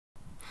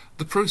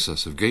The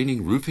process of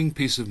gaining roofing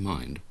peace of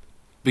mind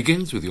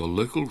begins with your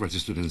local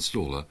registered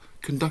installer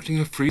conducting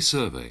a free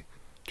survey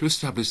to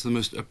establish the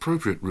most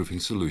appropriate roofing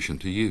solution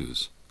to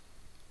use.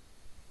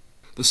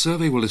 The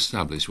survey will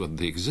establish whether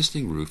the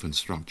existing roof and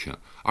structure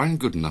are in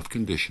good enough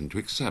condition to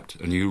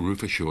accept a new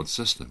roof-assured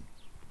system.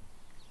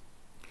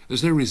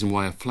 There's no reason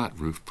why a flat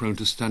roof prone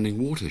to standing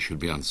water should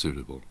be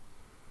unsuitable.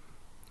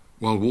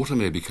 While water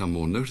may become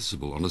more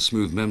noticeable on a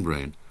smooth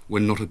membrane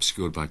when not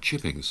obscured by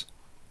chippings,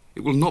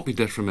 it will not be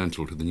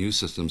detrimental to the new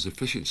system's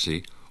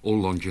efficiency or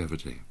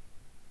longevity.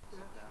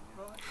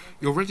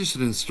 Your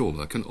registered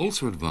installer can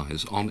also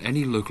advise on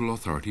any local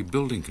authority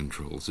building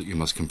controls that you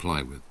must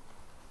comply with,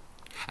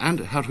 and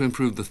how to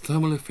improve the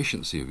thermal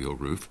efficiency of your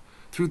roof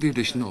through the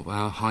addition of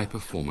our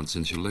high-performance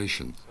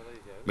insulation,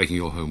 making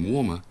your home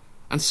warmer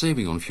and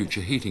saving on future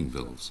heating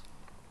bills.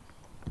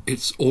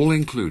 It's all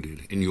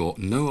included in your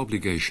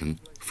no-obligation,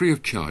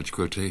 free-of-charge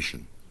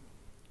quotation.